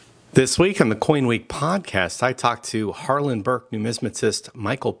This week on the Coin Week podcast, I talked to Harlan Burke numismatist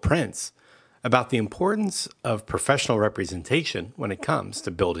Michael Prince about the importance of professional representation when it comes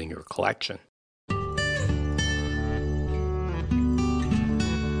to building your collection.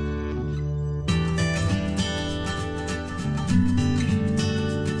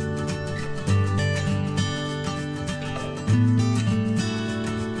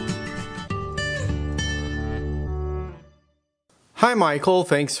 Hi, Michael.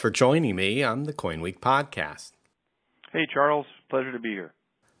 Thanks for joining me on the Coin Week podcast. Hey, Charles. Pleasure to be here.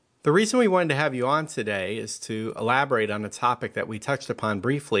 The reason we wanted to have you on today is to elaborate on a topic that we touched upon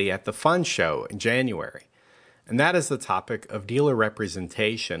briefly at the Fund Show in January, and that is the topic of dealer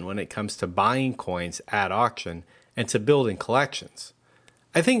representation when it comes to buying coins at auction and to building collections.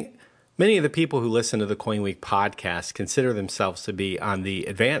 I think many of the people who listen to the Coin Week podcast consider themselves to be on the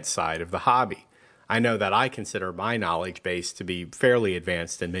advanced side of the hobby. I know that I consider my knowledge base to be fairly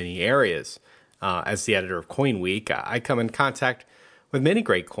advanced in many areas. As the editor of Coin Week, I come in contact with many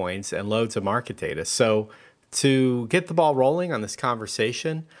great coins and loads of market data. So to get the ball rolling on this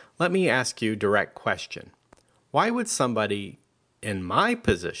conversation, let me ask you a direct question. Why would somebody in my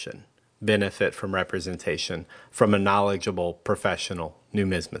position benefit from representation from a knowledgeable professional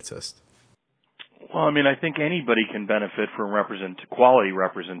numismatist? Well, I think anybody can benefit from quality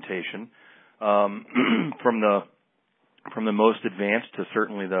representation. From the most advanced to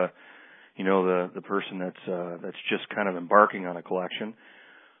certainly the person that's just kind of embarking on a collection.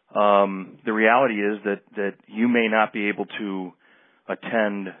 The reality is that you may not be able to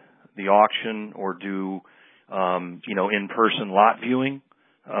attend the auction or do in-person lot viewing.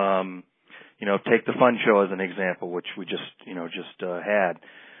 Take the Fund Show as an example, which we just had.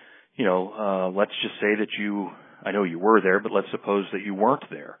 Let's just say that I know you were there, but let's suppose that you weren't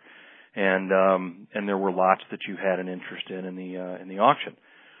there. And there were lots that you had an interest in the auction.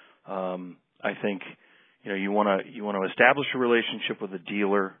 I think you want to establish a relationship with a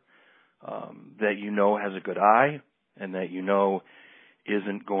dealer that has a good eye and that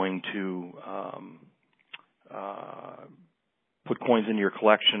isn't going to put coins into your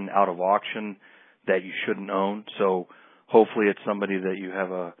collection out of auction that you shouldn't own. So hopefully it's somebody that you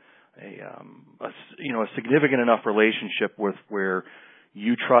have a significant enough relationship with where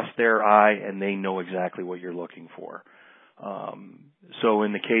you trust their eye and they know exactly what you're looking for. So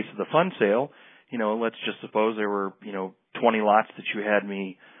in the case of the fund sale, let's just suppose there were, 20 lots that you had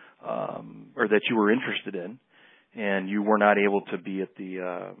me, or that you were interested in, and you were not able to be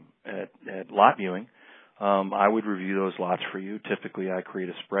at lot viewing. I would review those lots for you. Typically, I create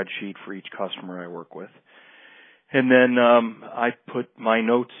a spreadsheet for each customer I work with. And then, I put my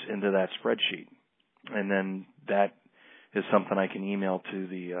notes into that spreadsheet. And then that is something I can email to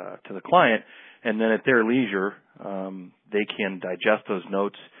the client, and then at their leisure, they can digest those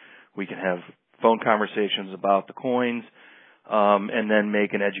notes. We can have phone conversations about the coins, and then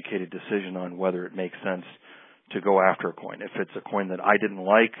make an educated decision on whether it makes sense to go after a coin. If it's a coin that I didn't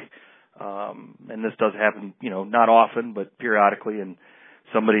like, and this does happen, not often, but periodically, and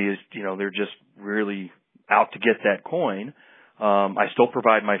somebody is, they're just really out to get that coin, I still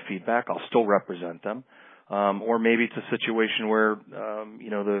provide my feedback. I'll still represent them. Or maybe it's a situation where,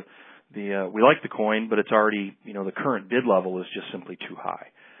 we like the coin, but it's already, the current bid level is just simply too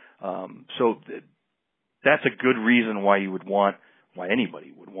high. So that's a good reason why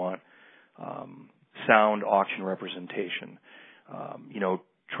anybody would want, sound auction representation.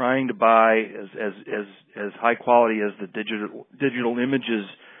 Trying to buy as high quality as the digital images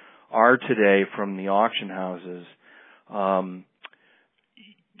are today from the auction houses,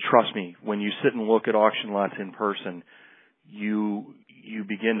 trust me, when you sit and look at auction lots in person, you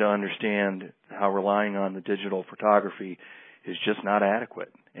begin to understand how relying on the digital photography is just not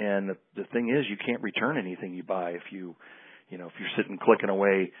adequate. And the thing is, you can't return anything you buy if you're sitting clicking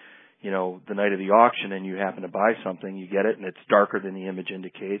away, the night of the auction and you happen to buy something, you get it and it's darker than the image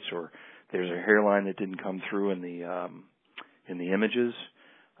indicates, or there's a hairline that didn't come through in the images,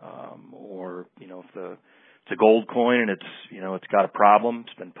 or if it's a gold coin and it's got a problem,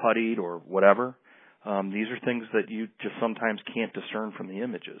 it's been puttied or whatever. These are things that you just sometimes can't discern from the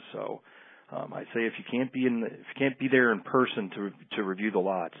images. So I say if you can't be there in person to review the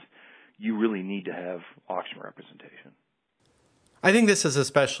lots, you really need to have auction representation. I think this is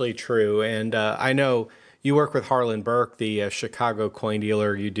especially true, and I know you work with Harlan Burke, the Chicago coin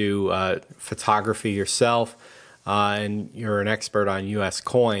dealer. You do photography yourself, and you're an expert on U.S.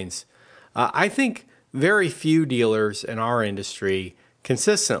 coins. I think very few dealers in our industry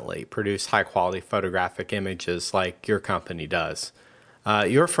consistently produce high-quality photographic images like your company does.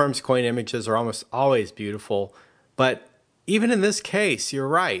 Your firm's coin images are almost always beautiful, but even in this case, you're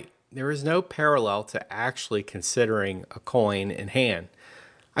right. there is no parallel to actually considering a coin in hand.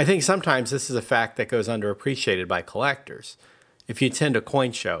 I think sometimes this is a fact that goes underappreciated by collectors. If you attend a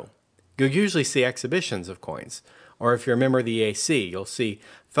coin show, you'll usually see exhibitions of coins. Or if you're a member of the EAC, you'll see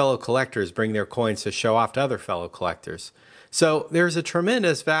fellow collectors bring their coins to show off to other fellow collectors. So there's a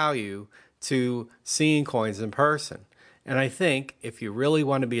tremendous value to seeing coins in person. And I think if you really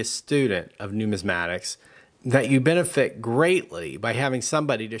want to be a student of numismatics, that you benefit greatly by having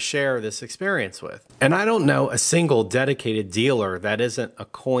somebody to share this experience with. And I don't know a single dedicated dealer that isn't a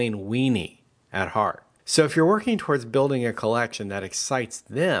coin weenie at heart. So if you're working towards building a collection that excites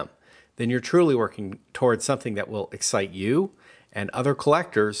them, then you're truly working towards something that will excite you and other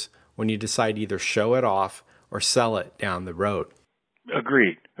collectors when you decide to either show it off or sell it down the road.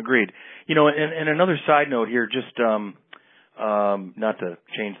 Agreed. You know, and another side note here, just not to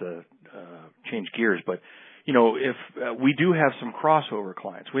change gears, but you know, if we do have some crossover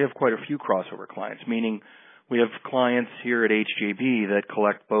clients, we have quite a few crossover clients, meaning we have clients here at HJB that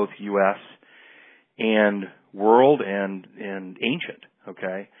collect both U.S. and world and ancient,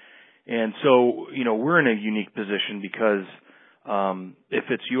 okay? And so, you know, we're in a unique position because if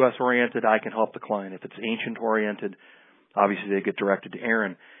it's U.S. oriented, I can help the client. If it's ancient oriented, obviously they get directed to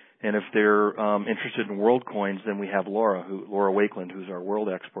Aaron. And if they're interested in world coins, then we have Laura Wakeland, who's our world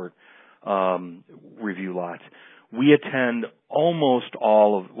expert, review lots. We attend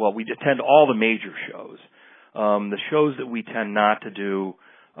we attend all the major shows. The shows that we tend not to do,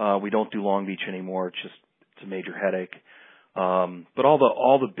 we don't do Long Beach anymore. It's a major headache. But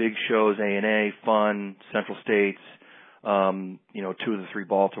all the big shows, A&A, Fun, Central States, you know, 2 of the 3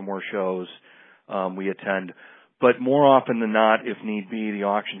 Baltimore shows, we attend. But more often than not, if need be, the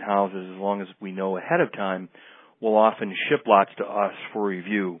auction houses, as long as we know ahead of time, will often ship lots to us for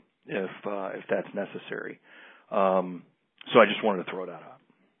review if that's necessary. So I just wanted to throw that out.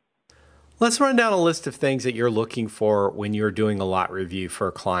 Let's run down a list of things that you're looking for when you're doing a lot review for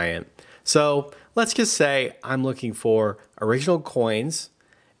a client. So let's just say I'm looking for original coins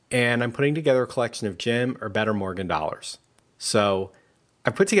and I'm putting together a collection of Gem or Better Morgan dollars. So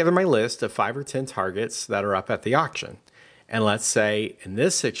I put together my list of 5 or 10 targets that are up at the auction. And let's say in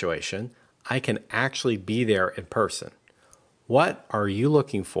this situation, I can actually be there in person. What are you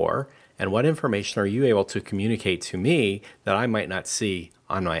looking for and what information are you able to communicate to me that I might not see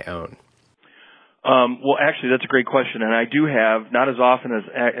on my own? Well, actually, that's a great question, and I do have, not as often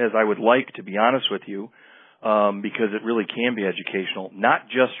as I would like, to be honest with you, because it really can be educational, not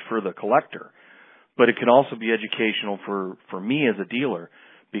just for the collector, but it can also be educational for me as a dealer,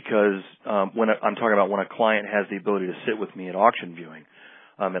 because when I'm talking about when a client has the ability to sit with me at auction viewing,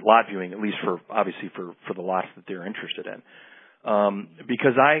 at lot viewing, at least obviously for the lots that they're interested in,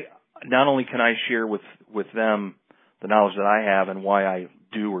 because not only can I share with them the knowledge that I have and why I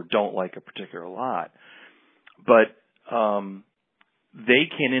do or don't like a particular lot, but they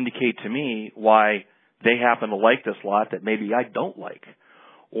can indicate to me why they happen to like this lot that maybe I don't like,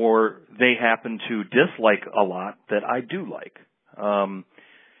 or they happen to dislike a lot that I do like.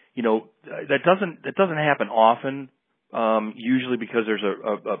 You know, that doesn't happen often, usually because there's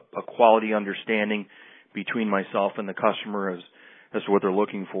a quality understanding between myself and the customer as to what they're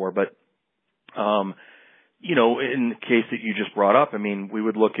looking for. But you know, in the case that you just brought up, I mean, we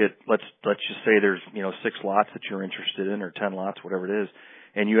would look at, let's just say there's, you know, 6 lots that you're interested in, or 10 lots, whatever it is,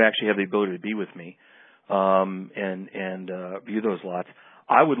 and you actually have the ability to be with me, and view those lots.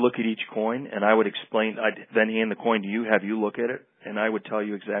 I would look at each coin and I would explain, I'd then hand the coin to you, have you look at it, and I would tell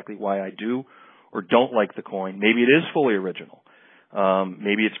you exactly why I do or don't like the coin. Maybe it is fully original.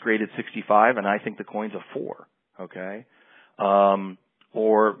 Maybe it's graded 65 and I think the coin's a 4, okay?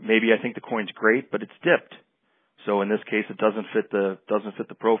 Or maybe I think the coin's great, but it's dipped. So in this case, it doesn't fit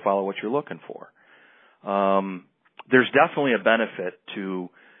the profile of what you're looking for. There's definitely a benefit to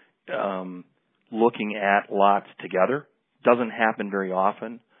looking at lots together. Doesn't happen very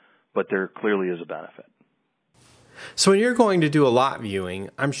often, but there clearly is a benefit. So when you're going to do a lot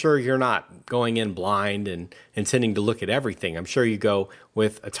viewing, I'm sure you're not going in blind and intending to look at everything. I'm sure you go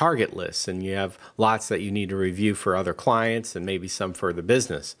with a target list and you have lots that you need to review for other clients and maybe some for the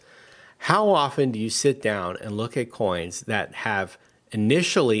business. How often do you sit down and look at coins that have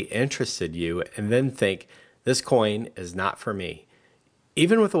initially interested you and then think, this coin is not for me?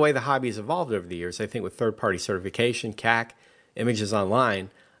 Even with the way the hobby has evolved over the years, I think with third-party certification, CAC, images online,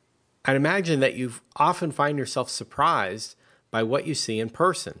 I'd imagine that you often find yourself surprised by what you see in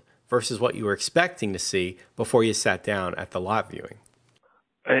person versus what you were expecting to see before you sat down at the lot viewing.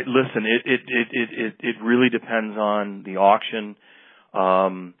 Listen, it really depends on the auction,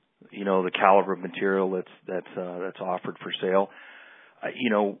 you know, the caliber of material that's offered for sale.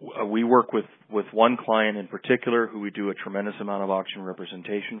 we work with one client in particular who we do a tremendous amount of auction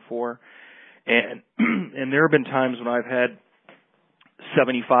representation for, and and there have been times when I've had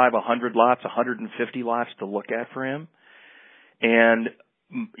 75, 100 lots, 150 lots to look at for him, and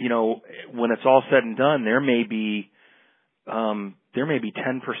when it's all said and done, there may be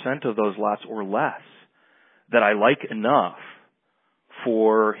 10% of those lots or less that I like enough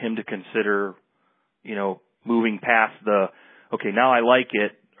for him to consider, moving past the, okay, now I like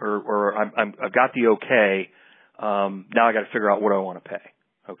it, or I've got the okay, now I got to figure out what I want to pay.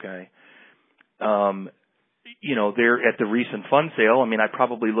 Okay. There at the recent fund sale, I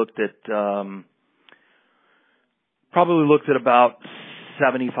probably looked at about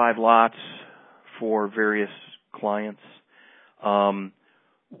 75 lots for various clients.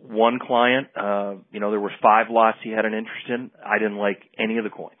 One client, there were 5 lots he had an interest in. I didn't like any of the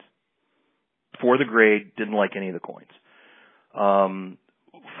coins. For the grade, didn't like any of the coins.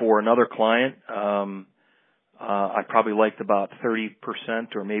 For another client, I probably liked about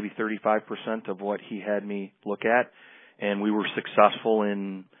 30% or maybe 35% of what he had me look at, and we were successful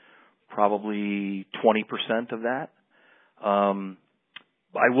in probably 20% of that.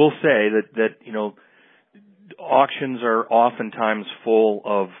 I will say that auctions are oftentimes full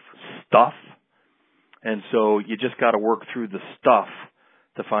of stuff, and so you just got to work through the stuff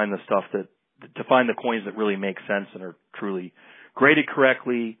to find the coins that really make sense and are truly graded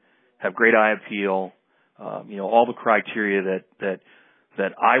correctly, have great eye appeal, all the criteria that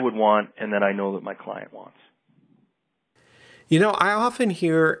I would want and that I know that my client wants. I often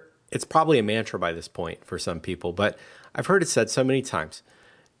hear, it's probably a mantra by this point for some people, but I've heard it said so many times,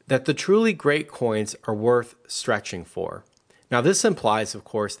 that the truly great coins are worth stretching for. Now, this implies, of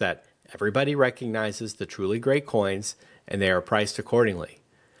course, that everybody recognizes the truly great coins and they are priced accordingly.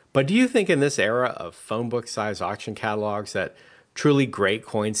 But do you think in this era of phone book size auction catalogs that truly great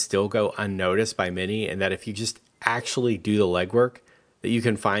coins still go unnoticed by many, and that if you just actually do the legwork, that you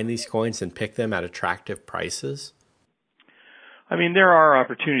can find these coins and pick them at attractive prices? There are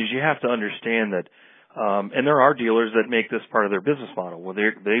opportunities. You have to understand that, and there are dealers that make this part of their business model. Well,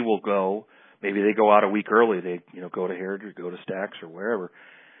 they will go, maybe they go out a week early. They, go to Heritage, go to Stax or wherever,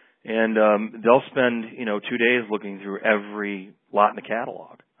 and they'll spend, 2 days looking through every lot in the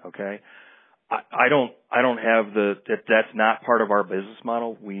catalog. Okay. I don't have that's not part of our business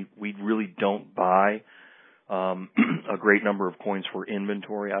model. We really don't buy, a great number of coins for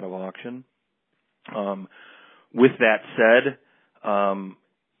inventory out of auction. With that said,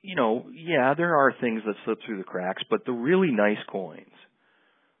 there are things that slip through the cracks, but the really nice coins,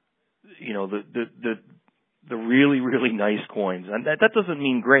 the really, really nice coins, and that doesn't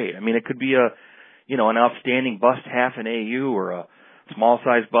mean great. It could be an outstanding bust half an AU or a small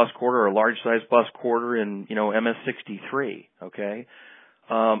size bust quarter or a large size bust quarter in, MS63. Okay.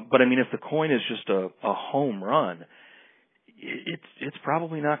 But if the coin is just a home run, it's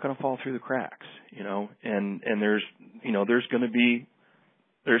probably not going to fall through the cracks, and there's going to be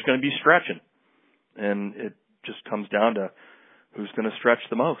stretching, and it just comes down to who's going to stretch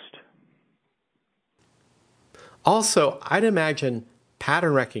the most. Also, I'd imagine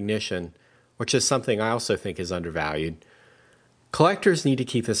pattern recognition, which is something I also think is undervalued. Collectors need to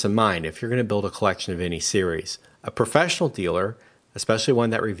keep this in mind if you're going to build a collection of any series. A professional dealer, especially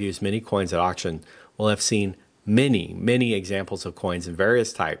one that reviews many coins at auction, will have seen many, many examples of coins in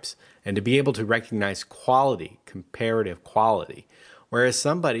various types, and to be able to recognize quality, comparative quality. Whereas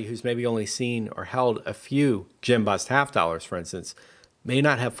somebody who's maybe only seen or held a few gem bust half dollars, for instance, may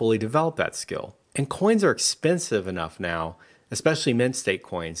not have fully developed that skill. And coins are expensive enough now, especially mint state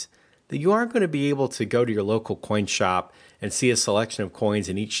coins, that you aren't going to be able to go to your local coin shop and see a selection of coins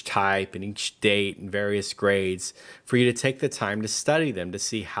in each type and each date and various grades for you to take the time to study them to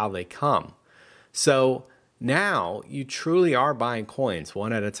see how they come. So now you truly are buying coins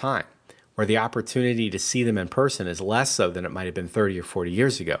one at a time, where the opportunity to see them in person is less so than it might have been 30 or 40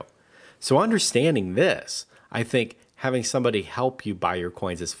 years ago. So understanding this, I think having somebody help you buy your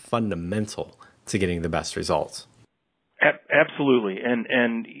coins is fundamental to getting the best results. Absolutely. And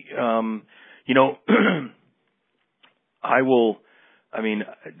an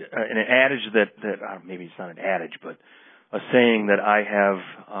adage that maybe it's not an adage, but a saying that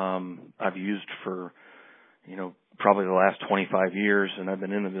I've used for, probably the last 25 years, and I've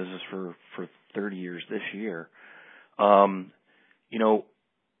been in the business for 30 years this year.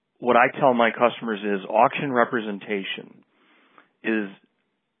 What I tell my customers is auction representation is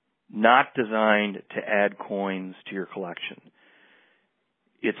not designed to add coins to your collection.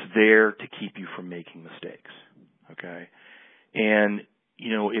 It's there to keep you from making mistakes. Okay. And,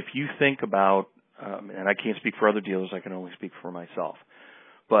 if you think about, and I can't speak for other dealers, I can only speak for myself.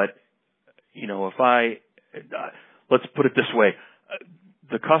 But, let's put it this way,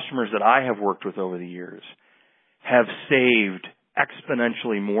 the customers that I have worked with over the years have saved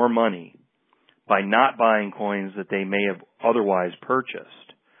exponentially more money by not buying coins that they may have otherwise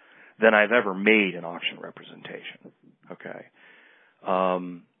purchased than I've ever made in auction representation. Okay.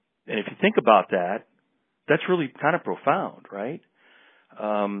 And if you think about that, that's really kind of profound, right?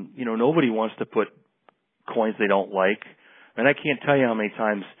 Nobody wants to put coins they don't like. And I can't tell you how many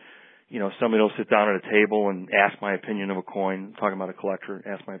times, somebody will sit down at a table and ask my opinion of a coin, talking about a collector,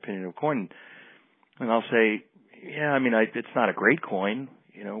 ask my opinion of a coin. And I'll say, yeah, it's not a great coin.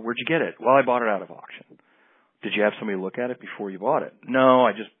 Where'd you get it? Well, I bought it out of auction. Did you have somebody look at it before you bought it? No,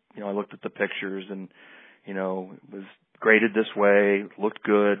 I just, I looked at the pictures and, it was graded this way, looked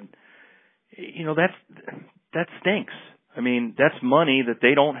good. That stinks. That's money that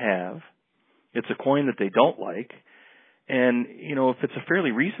they don't have. It's a coin that they don't like. And, if it's a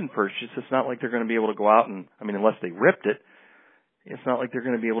fairly recent purchase, it's not like they're going to be able to go out and, unless they ripped it, it's not like they're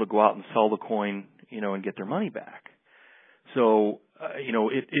going to be able to go out and sell the coin, and get their money back. So,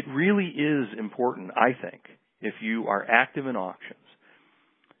 it really is important, I think, if you are active in auctions,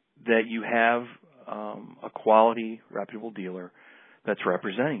 that you have a quality, reputable dealer that's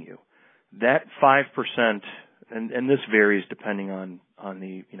representing you. That 5%, and this varies depending on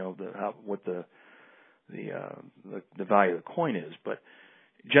the what the value of the coin is, but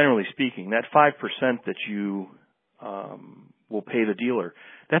generally speaking, that 5% that you will pay the dealer,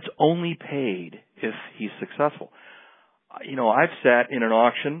 that's only paid if he's successful. I've sat in an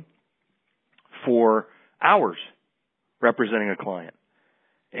auction for hours representing a client,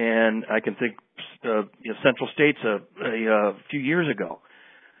 and I can think Central States a few years ago,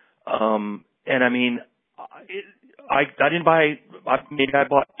 and I didn't buy. Maybe I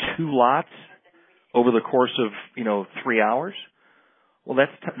bought 2 lots over the course of 3 hours. Well,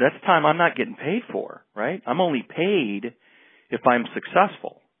 that's time I'm not getting paid for, right? I'm only paid if I'm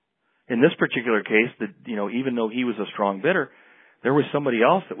successful. In this particular case, even though he was a strong bidder, there was somebody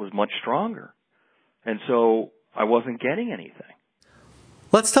else that was much stronger, and so I wasn't getting anything.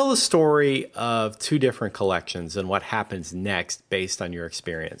 Let's tell the story of 2 different collections and what happens next based on your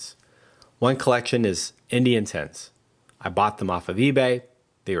experience. One collection is Indian 10s. I bought them off of eBay.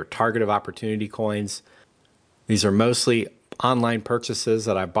 They were target of opportunity coins. These are mostly online purchases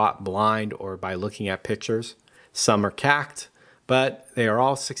that I bought blind or by looking at pictures. Some are CAC'd, but they are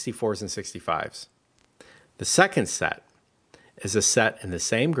all 64s and 65s. The second set is a set in the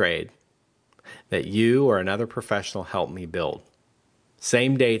same grade that you or another professional helped me build.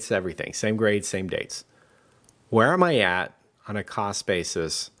 Same dates, everything. Same grade, same dates. Where am I at on a cost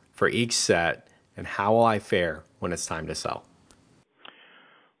basis for each set, and how will I fare when it's time to sell?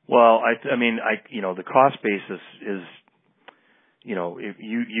 Well, the cost basis is, if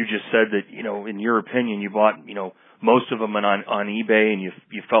you just said that, in your opinion, you bought, most of them on eBay, and you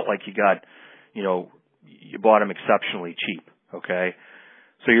felt like you got, you bought them exceptionally cheap. Okay.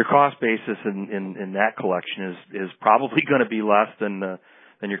 So your cost basis in that collection is probably going to be less than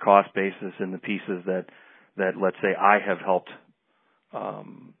your cost basis in the pieces that let's say I have helped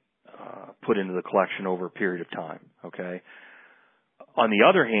put into the collection over a period of time. Okay. On the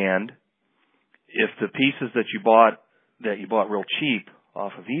other hand, if the pieces that you bought real cheap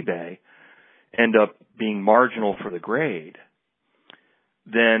off of eBay end up being marginal for the grade,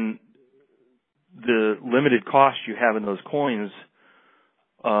 then the limited cost you have in those coins,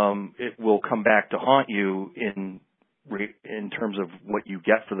 it will come back to haunt you in terms of what you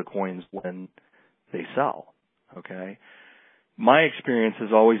get for the coins when they sell. Okay. My experience has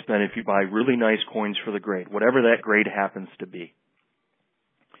always been if you buy really nice coins for the grade, whatever that grade happens to be,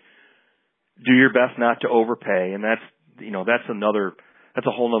 do your best not to overpay, and that's a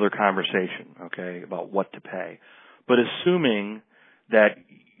whole other conversation, okay, about what to pay. But assuming that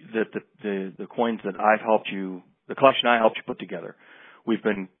the coins that the collection I helped you put together, we've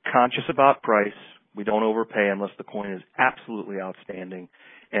been conscious about price. We don't overpay unless the coin is absolutely outstanding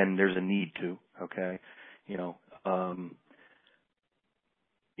and there's a need to, okay?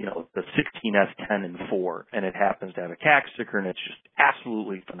 The 16S10 and 4, and it happens to have a CAC sticker, and it's just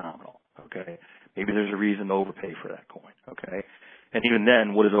absolutely phenomenal, okay? Maybe there's a reason to overpay for that coin, okay? And even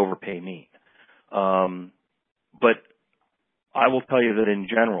then, what does overpay mean? But I will tell you that in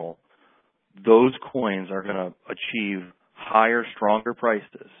general, those coins are going to achieve higher, stronger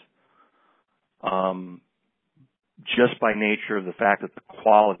prices just by nature of the fact that the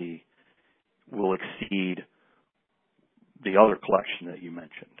quality will exceed the other collection that you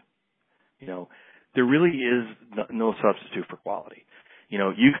mentioned. There really is no substitute for quality.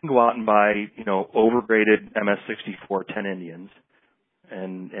 You can go out and buy, overgraded MS-64 10 Indians,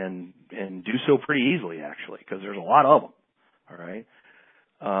 and do so pretty easily, actually, because there's a lot of them. All right.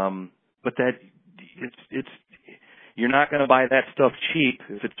 But that it's you're not going to buy that stuff cheap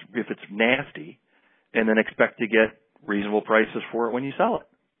if it's nasty, and then expect to get reasonable prices for it when you sell it.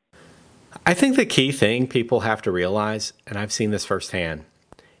 I think the key thing people have to realize, and I've seen this firsthand,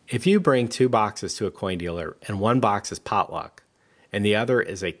 if you bring 2 boxes to a coin dealer and one box is potluck and the other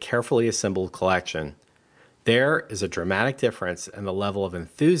is a carefully assembled collection, there is a dramatic difference in the level of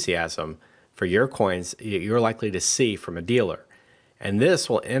enthusiasm for your coins you're likely to see from a dealer. And this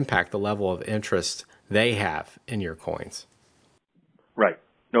will impact the level of interest they have in your coins. Right.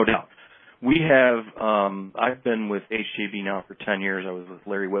 No doubt. We have, I've been with HJB now for 10 years. I was with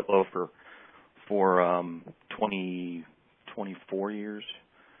Larry Whitlow for 24 years,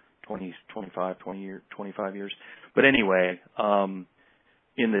 25 years. But anyway,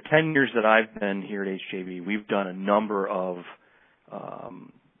 in the 10 years that I've been here at HJB, we've done a number of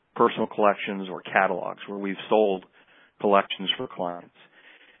personal collections or catalogs where we've sold collections for clients.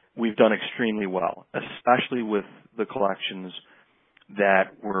 We've done extremely well, especially with the collections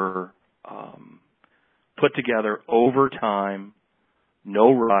that were put together over time,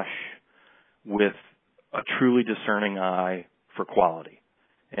 no rush, with a truly discerning eye for quality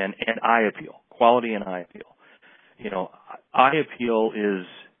and eye appeal, quality and eye appeal. You know, eye appeal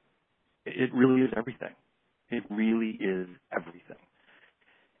it really is everything. It really is everything.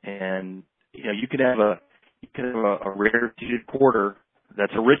 And, you know, you could have a rare seated quarter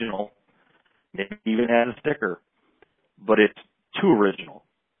that's original, maybe even has a sticker, but it's too original.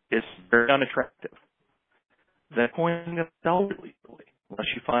 It's very unattractive. That coin isn't going to sell really easily unless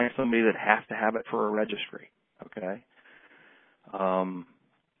you find somebody that has to have it for a registry. Okay.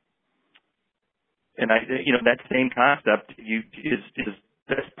 And that same concept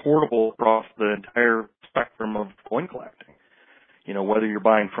that's portable across the entire spectrum of coin collecting. You know, whether you're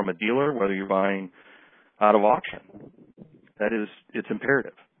buying from a dealer, whether you're buying out of auction, it's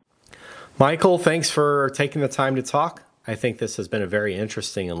imperative. Michael, thanks for taking the time to talk. I think this has been a very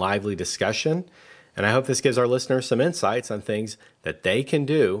interesting and lively discussion, and I hope this gives our listeners some insights on things that they can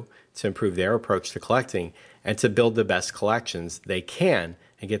do to improve their approach to collecting and to build the best collections they can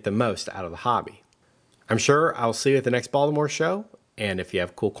and get the most out of the hobby. I'm sure I'll see you at the next Baltimore show, and if you have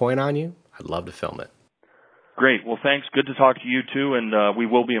a cool coin on you, I'd love to film it. Great. Well, thanks. Good to talk to you, too, and we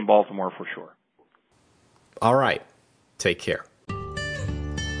will be in Baltimore for sure. All right. Take care.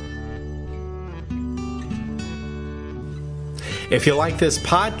 If you like this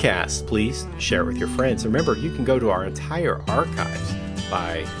podcast, please share it with your friends. Remember, you can go to our entire archives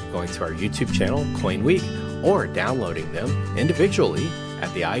by going to our YouTube channel, Coin Week, or downloading them individually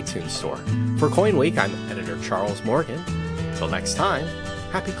at the iTunes Store. For Coin Week, I'm editor Charles Morgan. Until next time,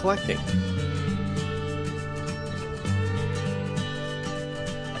 happy collecting.